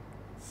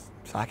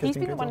 Saka's He's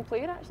been been the good one though.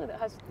 player actually that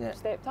has Yeah.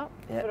 stepped up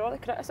Yeah. for all the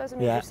criticism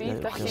Yeah, he's received yeah,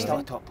 this yeah. He's still a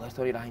season. top player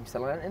story, Raheem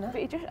Sterling, isn't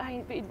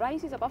But he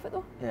rises above it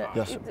though. Yeah.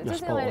 You're, He you're doesn't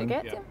spot let it on.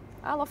 get Yeah. to him.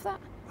 I love that.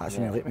 That's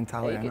an elite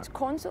mentality, He isn't gets it?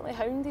 constantly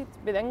hounded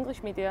with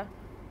English media.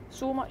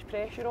 So much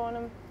pressure on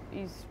him.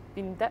 He's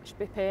been ditched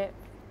by Pep.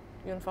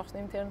 You're on first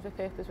name terms with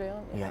Pep as well,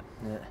 aren't you? Yeah,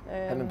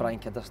 Yeah. Him and Brian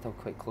Kidd are still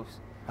quite close.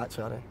 that's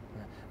all right.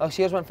 Oh, so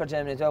here's one for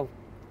Germany as well.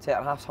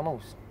 Centre half's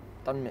Hummels.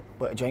 Done, mate.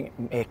 But do you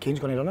think Kane's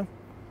going to run him?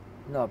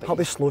 No, but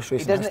Probably he's- slow race he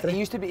in doesn't. history. He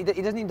used to be. He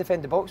doesn't even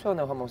defend the box well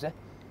now, Hummels.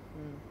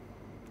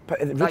 But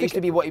That used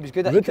to be what he was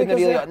good at. He couldn't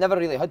Rudiger's really, there. never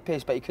really had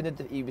pace, but he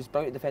couldn't. He was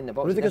brilliant at defending the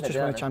box. He Rudiger's doesn't just do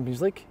won a that now.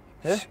 Champions League.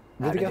 Who?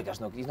 Rudiger.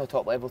 Rudiger's not. He's not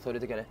top level to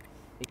Rudiger.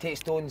 He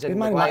takes Stones and Good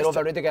man, Maguire that's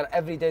over Rudiger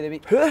every day of the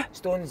week. Who?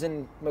 Stones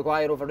and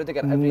Maguire over Rudiger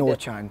every No day.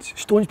 chance.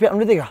 Stone's better than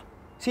Rudiger.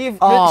 See if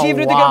Oh,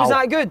 Rudiger wow. was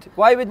that good,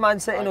 why would Man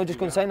City not just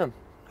go and sign him?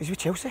 He's with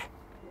Chelsea.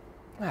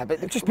 Nah, but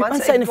They've just Man beat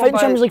Man City in the go final by-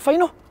 Champions League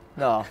final.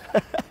 No.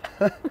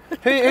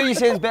 who you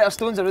saying is better,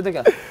 Stones or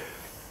Rudiger?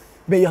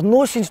 But you're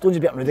not saying Stone's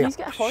better than Rudiger. He's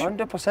got a point.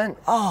 100%.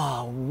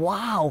 Oh,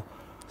 wow.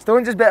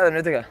 Stones is better than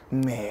Rudiger.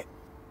 Mate,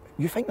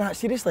 you think that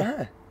seriously?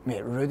 Yeah.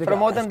 Mate, Rudiger For a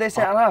modern is day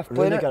centre-half,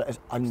 playing Rudiger it, is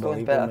Stone's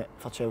unbelievable, better. mate,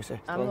 for Chelsea. I'm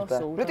Stones not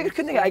better. sold. Rudiger on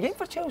couldn't get a game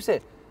for Chelsea.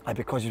 Aye,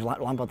 because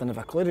Lampard didn't have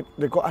a clue.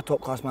 They've got a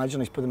top-class manager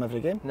and he's put them every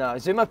game. No,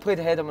 Zuma played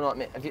ahead of him or not,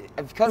 mate.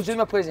 If Kurt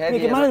Zuma plays ahead Mate,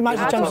 of you, get man of the match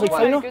you're in I Champions don't League know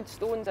final. how good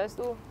Stones is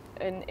though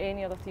in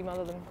any other team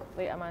other than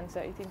like a Man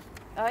City team.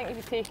 I think if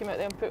you take him out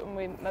there and put him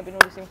with maybe not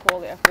the same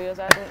quality of players,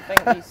 I don't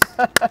think he's.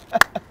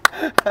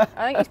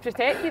 I think he's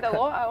protected a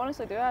lot. I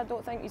honestly do. I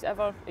don't think he's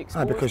ever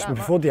exposed Because that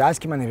before much. Diaz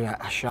came in, he was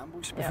a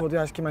shambles. Before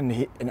Diaz came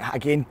in, and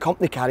again,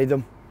 company carried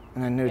him,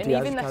 and then now And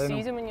Diaz even is this carrying him.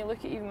 season, when you look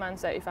at even Man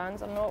City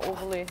fans, are not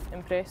overly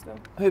impressed with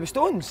him. Who was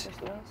Stones? The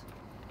Stones.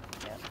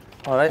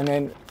 Alright. And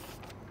then,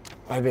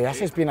 maybe this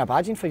has been a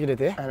badging for you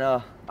today. I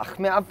know. Ach,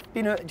 mate, I've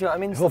been out, do you know what I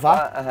mean? How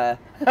Stuff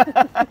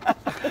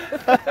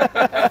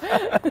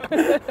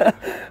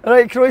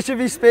right, Croatia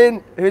v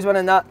Spain. Who's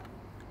winning that?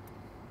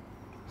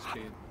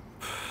 Spain.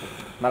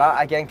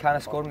 Marat again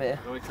can't score, mate.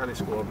 No, he can't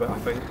score, but I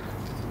think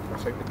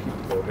they keep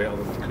the ball better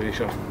than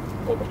Croatia.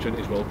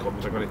 Opportunities will come,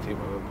 they're going to take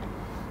one.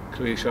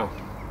 Croatia.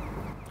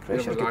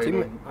 Croatia's a good team,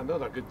 mate. I know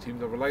they're a good team.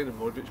 They're relying on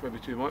Modric maybe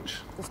too much.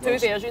 There's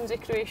two versions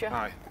of Croatia.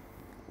 Aye.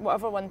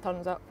 Whatever one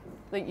turns up,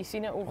 like you've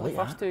seen it over the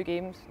first 2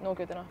 games, not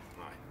good enough.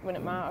 Aye. When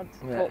it mattered,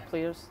 top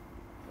players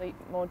like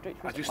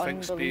Modric was I just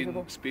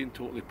think Spain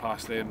totally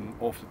passed them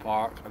off the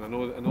park, and I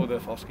know the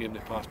first game they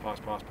passed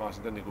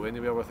and didn't go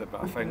anywhere with it,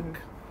 but I think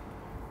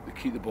they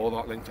keep the ball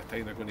that length of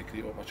time, they're going to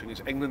create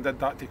opportunities. England did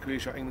that to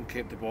Croatia. England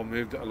kept the ball,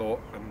 moved it a lot,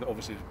 and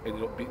obviously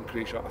ended up beating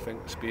Croatia. I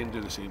think Spain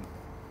do the same.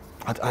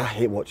 I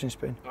hate watching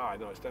Spain. I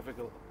know, it's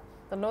difficult.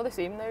 They're not the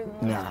same now.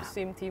 They're not the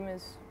same team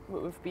as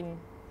what we've been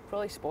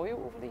probably spoiled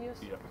over the years.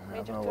 Yeah.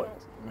 Major I've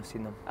tournaments. not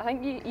seen them. I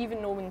think you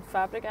even know when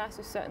Fabregas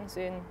is sitting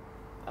saying,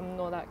 I'm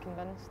not that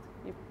convinced,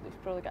 you've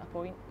probably got a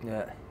point.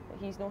 Yeah.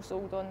 He's not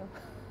sold on them.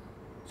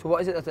 So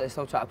what is it that they're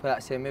still trying to play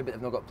that same way, but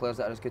they've not got players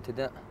that are as good to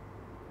do it?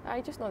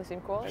 Aye, just not the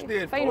same quality. There's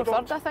no end Final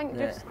product. third, I think.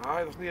 Yeah. Just.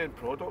 Aye, there's no end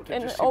product. It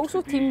And just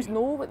also seems to be, teams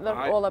know what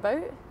they're all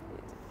about.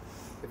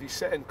 if you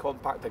sit in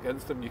compact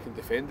against them, you can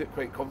defend it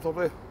quite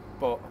comfortably,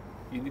 but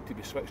you need to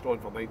be switched on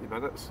for 90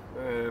 minutes.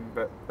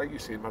 But like you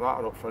say,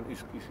 Morata up front,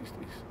 he's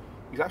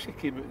actually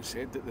came out and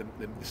said that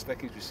the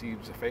stick he's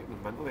received is affecting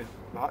him mentally.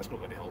 That's not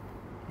going to help.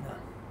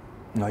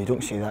 No, you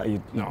don't say that.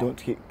 You don't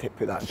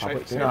put that in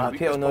public. Shite, No, weakness,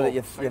 people know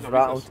that Paul. you've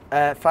rattled.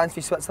 France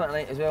v Switzerland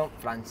tonight as well.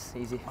 France,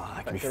 easy. Ah,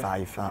 it could be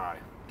 5. That. Aye.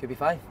 Could be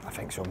 5. I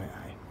think so, mate.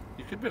 Aye.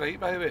 You could be right,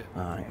 by the way.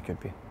 Aye, it could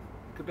be.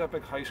 Could be a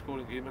big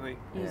high-scoring game tonight.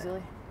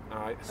 Easily.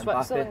 Aye.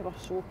 Switzerland were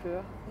so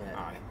poor. Yeah.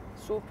 Aye.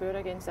 So poor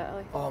against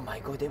Italy. Oh my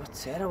god, they were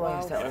terrible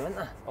against Italy, weren't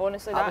they?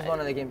 Honestly, That was one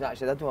of the games I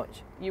actually did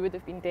watch. You would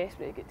have been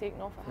desperate to get taken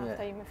off at half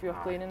time if you were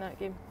playing in that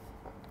game.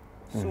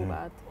 So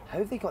bad. How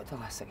have they got to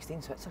last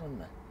 16, Switzerland,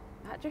 man?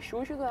 That just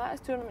shows you that is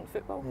tournament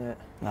football. Yeah.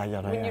 Nah,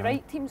 you're right. When you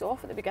write teams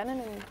off at the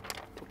beginning and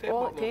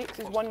all it takes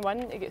is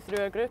 1-1 to get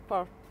through a group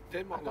or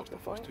Denmark a lost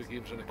couple the of first 2 points.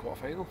 games in the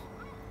quarter-final.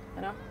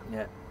 I know.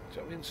 Yeah. Do you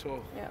know what I mean?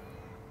 So, Yeah.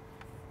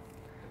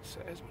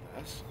 it is what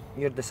it is.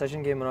 Your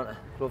decision game, aren't it?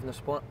 Grosvenor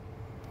Sport.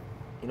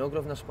 You know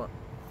Grosvenor Sport?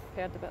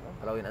 Heard about them.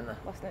 Brilliant, isn't it?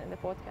 Listening to the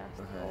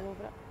podcast all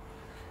over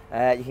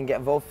it. You can get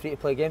involved, free to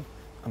play game.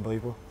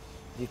 Unbelievable.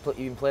 You've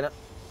been playing it?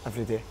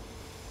 Every day.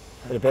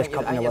 They're the best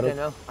company in the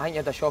world. I think you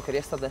had a shocker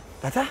yesterday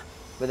Did I?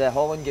 with the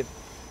Holland game.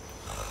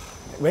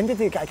 When did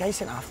they get a guy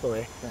sent off though,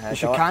 eh? Yeah, They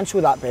should got it.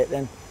 cancel that bet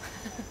then.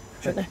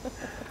 Shouldn't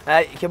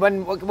they? You can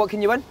win. What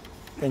can you win?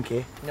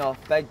 10k. No,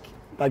 big.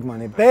 Big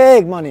money.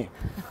 Big money.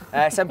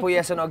 Simple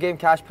yes or no game,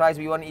 cash prize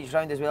we won each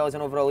round as well as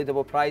an overall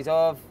leaderable prize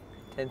of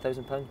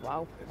 £10,000.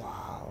 Wow.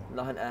 Wow.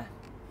 Nothing to.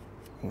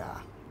 Nah.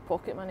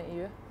 Pocket money to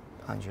you.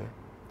 And you.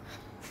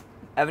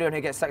 Everyone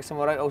who gets 6 or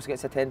more right also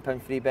gets a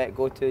 £10 free bet.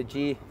 Go to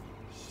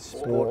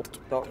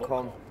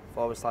gsport.com/open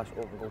goal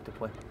to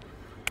play.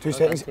 2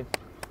 seconds.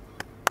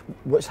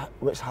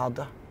 What's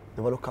harder?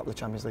 The World Cup or the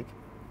Champions League?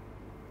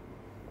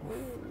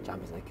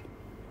 Champions League.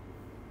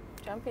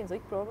 Champions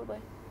League probably.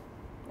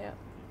 Yeah.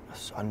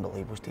 There's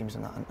unbelievable teams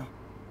in that, isn't there?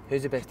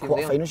 Who's the best team?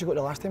 Quarter-finals you got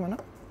the last time, isn't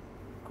it?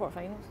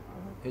 Quarter-finals.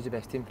 Who's the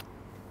best team?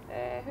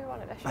 Who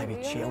won it this year?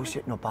 Maybe Real,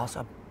 Chelsea. No,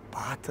 Barca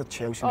battered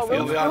Chelsea. Oh, in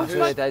well, finals. Leanne,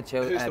 Really did,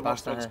 who's the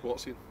worst on Barca. squat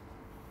scene?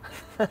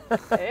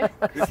 Eh?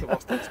 Who's the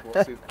worst on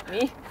squat scene?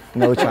 Me?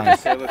 No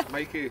chance. Silas,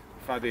 Mikey,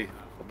 Faddy,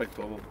 or Big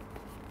Tomo?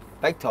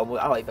 Big Tom.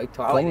 I like Big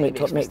Tom. I like Tom, when he mate, makes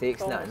Tom, mate.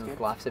 mistakes and that Tom's and good.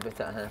 laughs about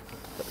it.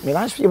 Mate,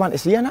 that's what you want to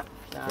see, innit?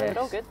 Nah, Yes.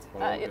 we're all good.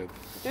 We're all good.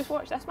 Just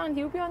watch this man,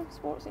 he'll be on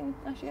Sports Scene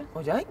this year.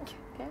 What do you think?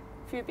 Okay.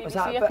 A few Was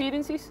that a BBC bit-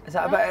 appearances. Is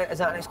that a bit? Is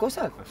that an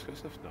exclusive?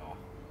 Exclusive? No.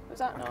 Was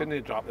that I not?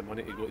 couldn't drop the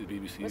money to go to the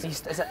BBC. Is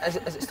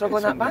it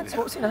struggling that bad?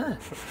 What's in it?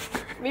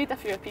 Made a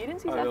few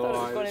appearances. I I know, thought it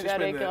was aye, going it's to be just a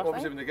when regular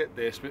obviously thing. when they get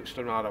desperate,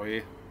 Stranraer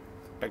away,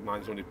 big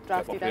man's only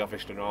Drafted a player in. for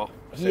Stranraer.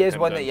 He is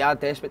one that you are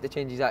desperate to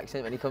change his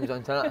accent when he comes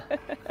onto it.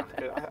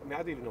 I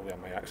don't even know where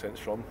my accent's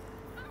from.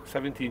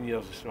 17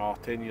 years in Stranraer,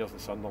 10 years in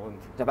Sunderland.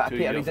 There's a bit of 2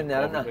 Peter years Reid in there,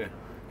 isn't there? Coventry,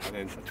 and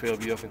then for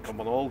 12 years in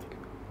Cumbernauld.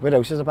 Where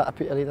else is a bit of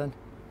Peter Reid in?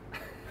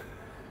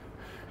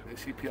 You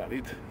see Peter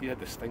Reid, he had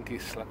the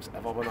stinkiest slips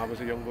ever when I was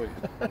a young boy.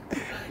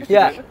 Used to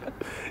Yeah. get-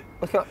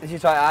 Look up, did you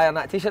try to iron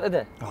that t-shirt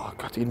today? Oh,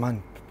 God,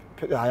 man.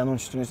 Put the iron on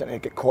as soon as I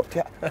get caught to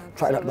it.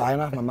 Try to rip the iron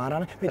off my ma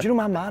ran it. Mate, do you know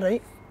my ma,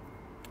 right?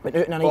 Went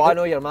out on a night Oh, I out.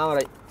 know your mama,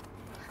 right?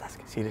 That's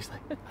good, seriously.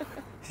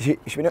 she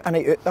went out a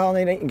night out the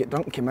other night and get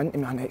drunk and came in to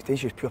me the next day.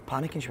 She was pure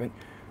panic and she went,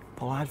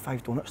 Paul, I had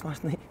 5 donuts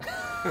last night.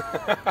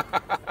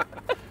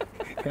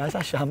 Yeah, that's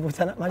a shambles,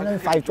 isn't it? Imagine having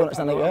 5 donuts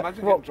a night out.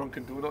 Imagine getting drunk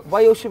and donuts.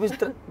 While she was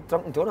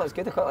drinking donuts,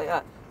 good, I quite like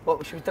that.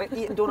 What, she was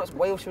eating donuts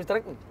while she was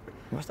drinking?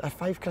 Must have had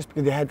 5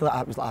 Krispy. They had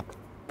like, it was like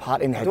a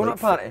party and they had Donut like,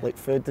 party? like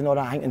food and all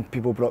that, I think, and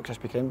people brought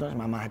Krispy Kreme donuts.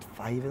 My ma had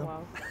 5 of them.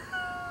 Wow.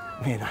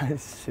 Mate, that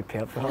is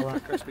superb for her,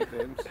 that. Krispy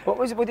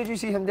Kremes. What did you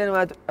see him doing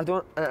with a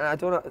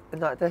donut in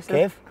that test?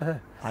 Kev?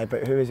 Aye,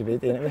 but who was he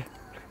doing it with?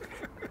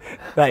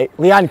 Right,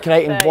 Leanne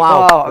Crichton, Right.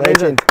 wow, Oh,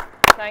 amazing. legend.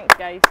 Thanks,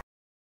 guys.